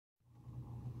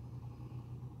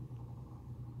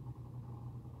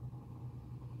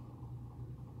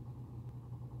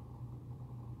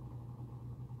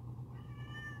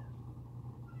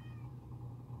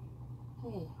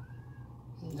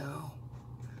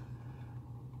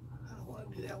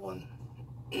Do that one.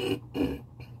 I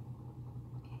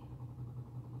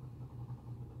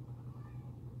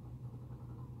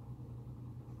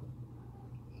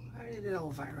already did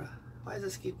Elvira. Why does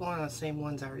this keep going on the same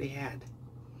ones I already had?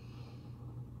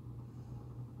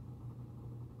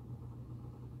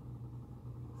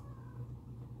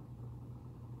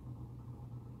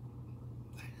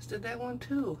 I just did that one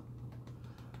too.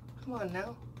 Come on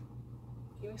now.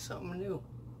 Give me something new.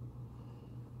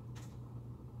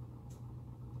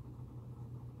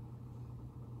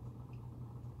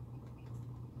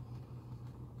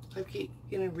 I keep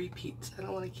getting repeats. I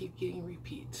don't want to keep getting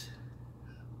repeats.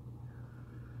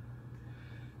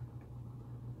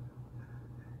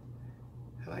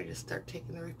 I might just start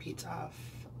taking the repeats off.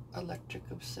 Electric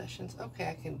Obsessions. Okay,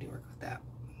 I can do work with that.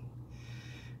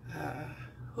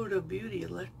 Huda Beauty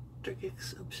Electric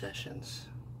Obsessions.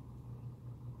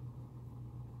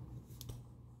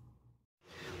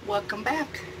 Welcome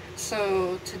back.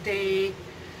 So today,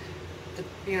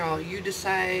 you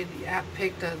decide. I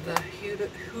picked the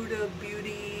Huda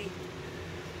Beauty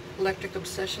Electric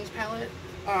Obsessions palette.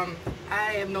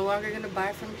 I am no longer going to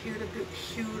buy from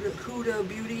Huda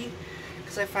Beauty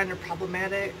because I find her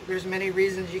problematic. There's many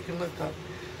reasons you can look up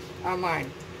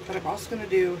online. But I'm also going to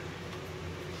do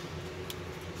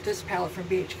this palette from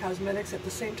BH Cosmetics at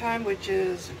the same time, which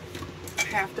is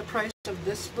half the price of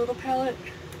this little palette.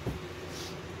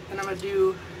 And I'm going to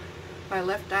do my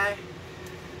left eye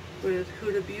with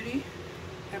Huda Beauty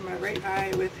and my right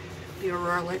eye with the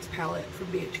Aurora Lights palette from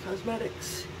BH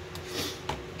Cosmetics.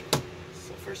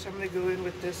 So first I'm going to go in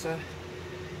with this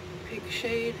pink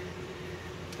shade.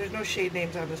 There's no shade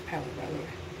names on this palette, by the way.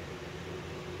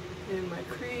 In my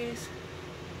crease.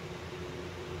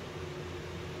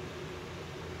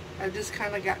 I just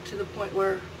kind of got to the point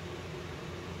where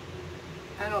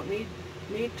I don't need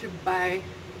to buy.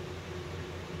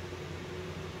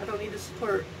 I don't need to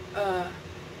support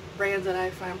brands that I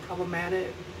find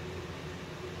problematic.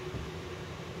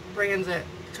 Brands that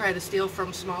try to steal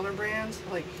from smaller brands,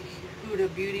 like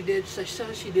Huda Beauty did. She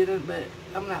says she didn't, but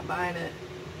I'm not buying it.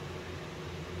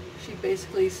 She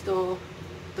basically stole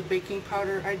the baking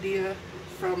powder idea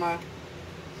from a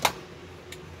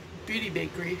Beauty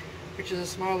Bakery, which is a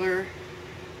smaller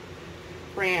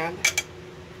brand.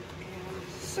 And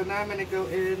so now I'm going to go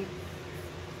in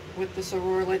with this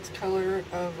Aurora Lights color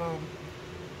of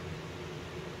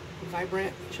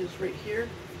Vibrant, which is right here,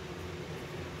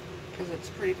 because it's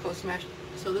pretty close matched.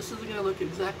 So this isn't going to look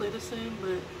exactly the same,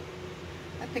 but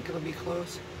I think it'll be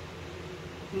close.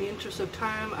 In the interest of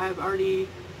time, I've already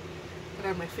put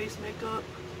on my face makeup,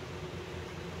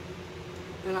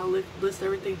 and I'll list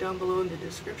everything down below in the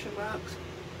description box.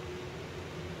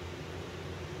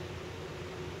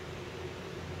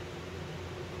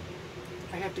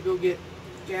 I have to go get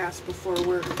gas before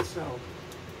work, so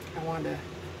I wanted to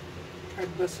try to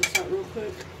bust this out real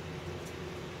quick.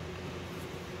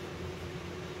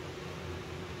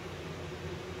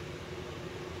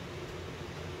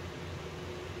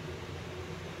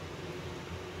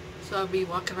 So I'll be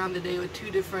walking around today with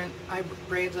two different eye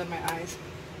brands on my eyes.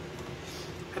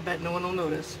 I bet no one will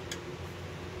notice.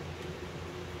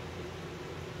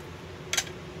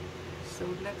 So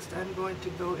next I'm going to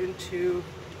go into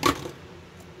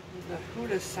the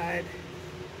Huda side.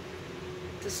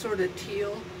 This sort of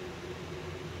teal,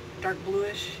 dark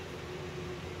bluish.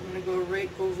 I'm going to go right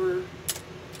over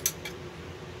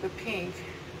the pink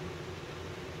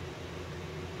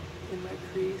in my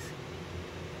crease.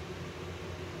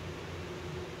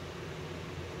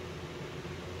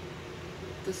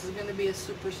 This is going to be a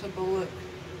super simple look.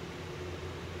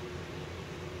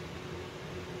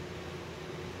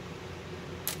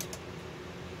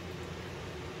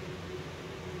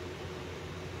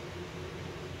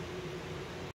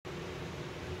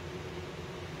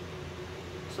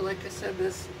 So like I said,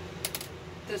 this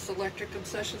Electric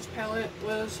Obsessions palette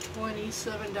was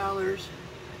 $27.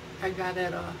 I got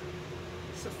it at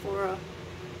Sephora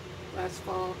last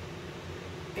fall.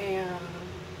 And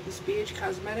this BH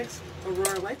Cosmetics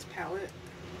Aurora Lights palette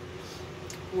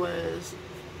it's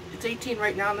 $18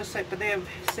 right now on the site, but they have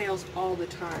sales all the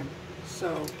time.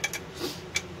 So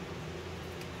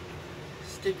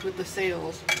stick with the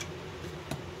sales.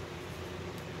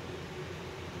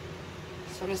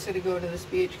 So I'm just going to go into this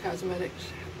BH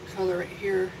Cosmetics color right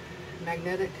here,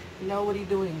 Magnetic. No, what are you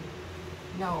doing?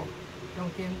 No,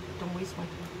 don't waste my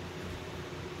time.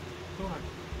 Go on.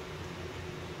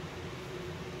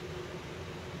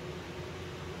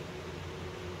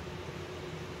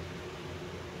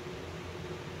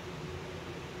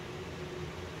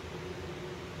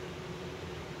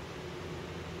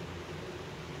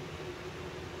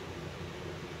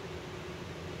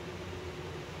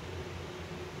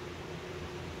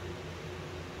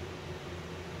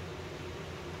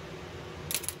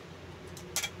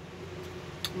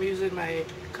 I'm using my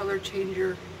color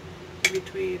changer in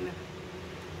between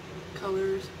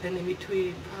colors and in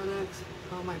between products.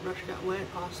 Oh, my brush got wet.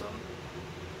 Awesome.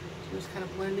 So just kind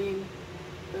of blending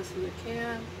as best as I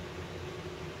can.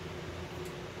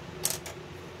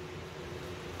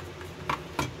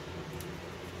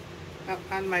 Now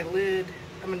on my lid,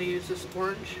 I'm going to use this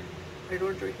orange, right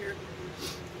orange right here,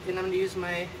 and I'm going to use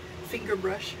my finger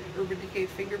brush, Urban Decay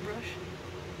finger brush.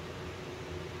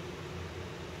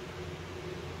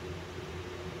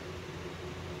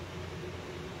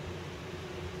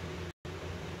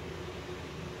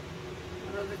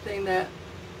 Another thing that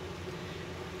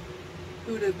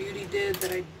Huda Beauty did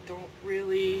that I don't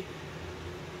really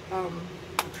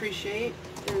appreciate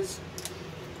is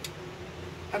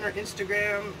on her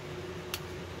Instagram,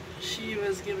 she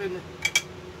was given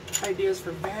ideas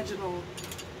for vaginal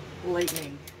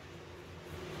lightening.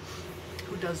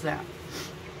 Who does that?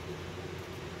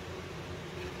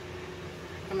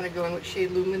 I'm going to go in with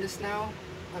shade Luminous now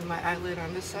on my eyelid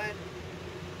on this side.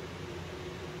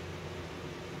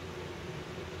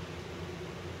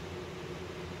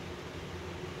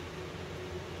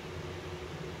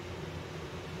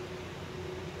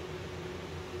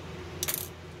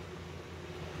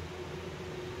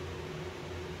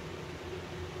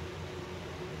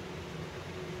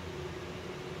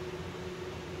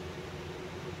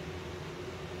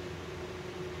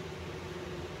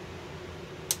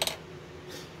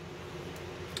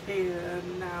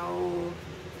 And now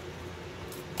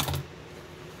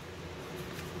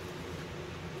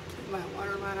my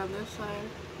waterline on this side.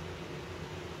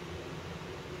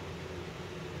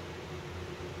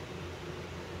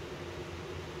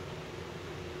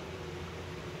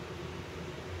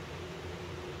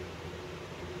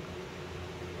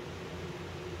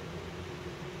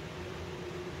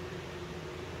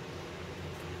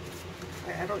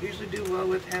 I don't usually do well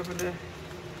with having to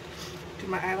do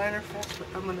my eyeliner fast, but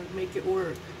I'm going to make it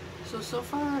work. So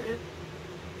far it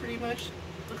pretty much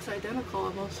looks identical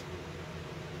almost.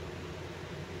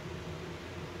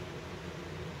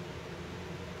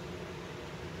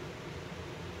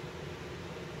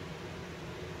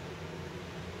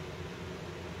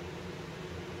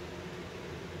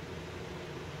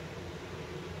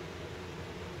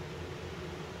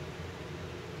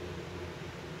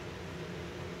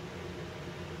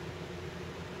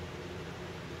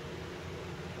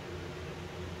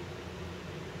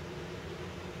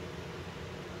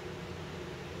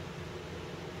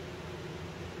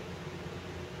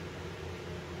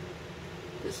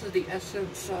 This is the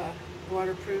Essence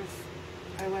waterproof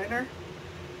eyeliner.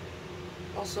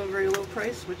 Also very low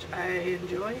price, which I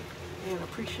enjoy and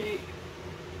appreciate.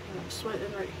 And I'm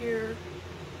sweating right here.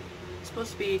 It's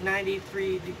supposed to be 90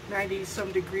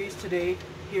 some degrees today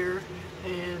here,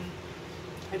 and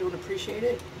I don't appreciate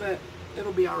it, but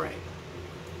it'll be alright.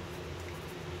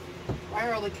 Why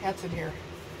are all the cats in here?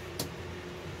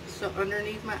 So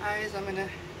underneath my eyes, I'm going to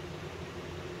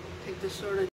take this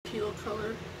sort of teal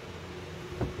color.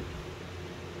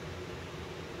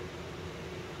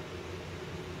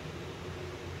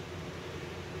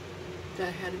 That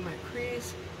I had in my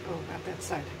crease. Oh, not that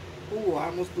side. Oh, I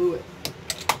almost blew it.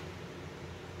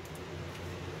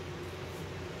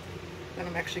 Then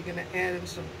I'm actually going to add in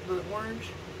some little orange.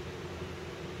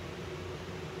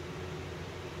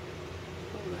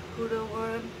 Oh, the Huda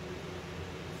one.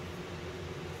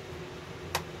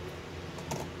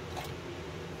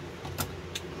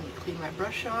 Let me clean my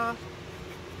brush off.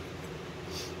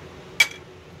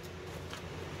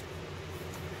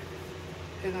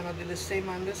 And then I'll do the same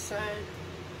on this side.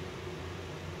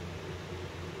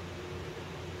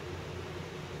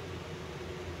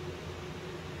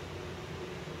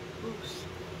 Oops,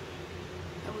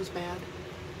 that was bad.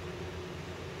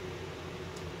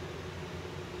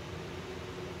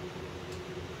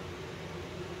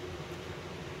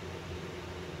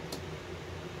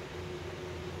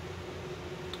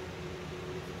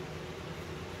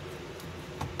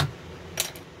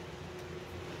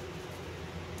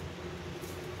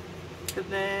 And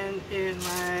then in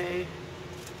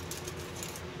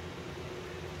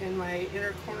my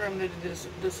inner corner, I'm going to do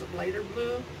this lighter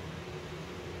blue.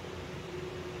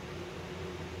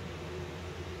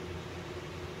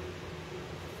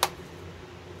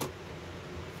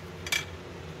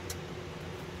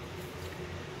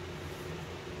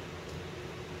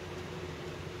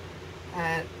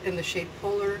 In the shade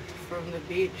Polar from the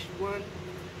beach one.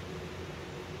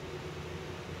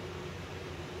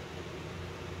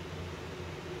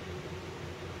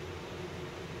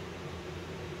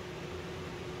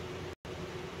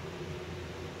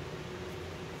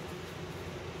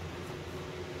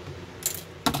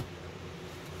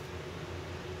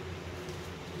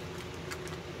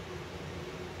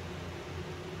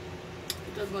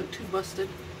 doesn't look too busted.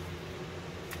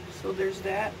 So there's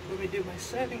that. Let me do my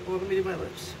setting. Well, let me do my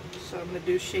lips. So I'm going to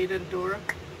do Shade Aurora.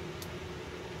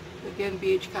 Again,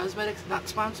 BH Cosmetics, not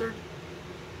sponsored.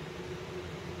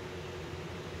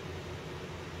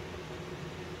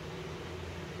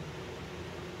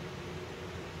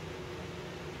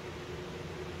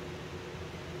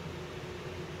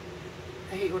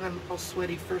 I hate when I'm all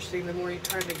sweaty first thing in the morning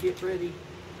trying to get ready.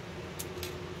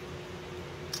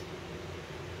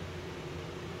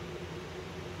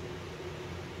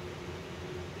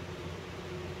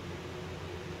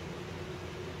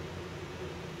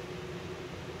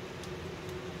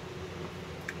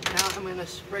 Now I'm going to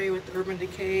spray with the Urban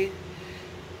Decay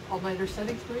All-Nighter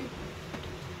Setting Spray.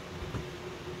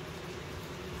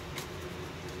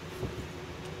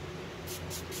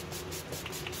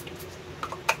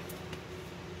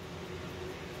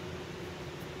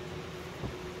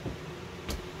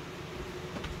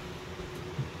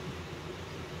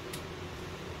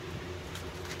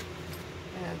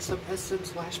 And some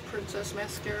Essence Lash Princess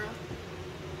Mascara.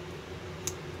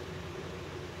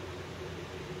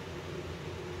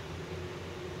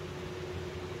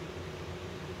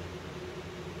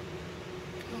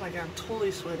 Oh my god, I'm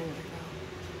totally sweating right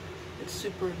now. It's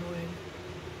super annoying.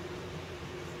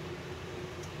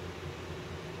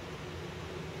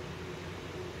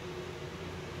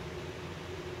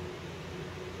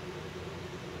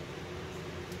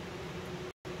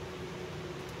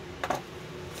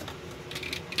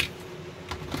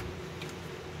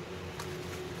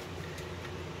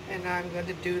 And now I'm going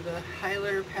to do the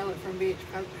highlighter palette from BH.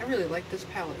 I really like this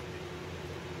palette.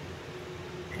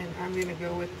 And I'm going to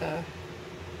go with the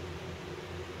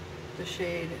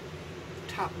shade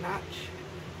Top Notch.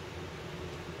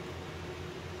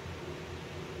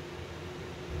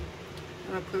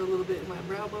 I'm going to put a little bit in my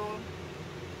brow bone.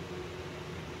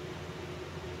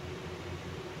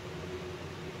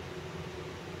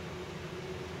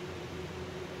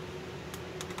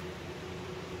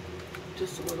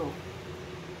 Just a little.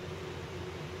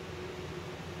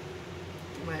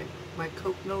 My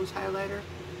Coke Nose highlighter.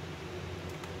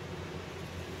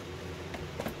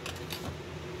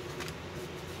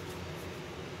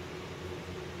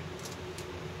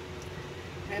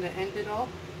 And to end it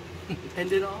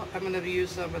all, I'm going to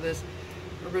use some of this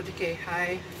Urban Decay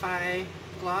Hi-Fi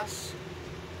gloss.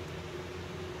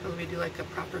 Let me do like a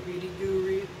proper beauty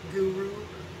guru,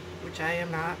 which I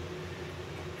am not.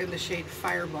 In the shade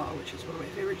Fireball, which is one of my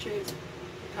favorite shades.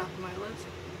 Top of my list.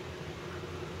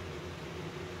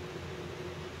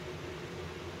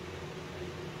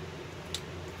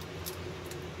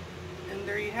 And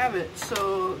there you have it.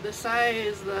 So this eye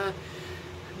is the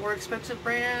more expensive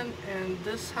brand, and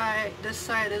this side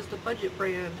is the budget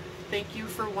brand. Thank you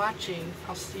for watching.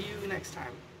 I'll see you next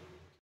time.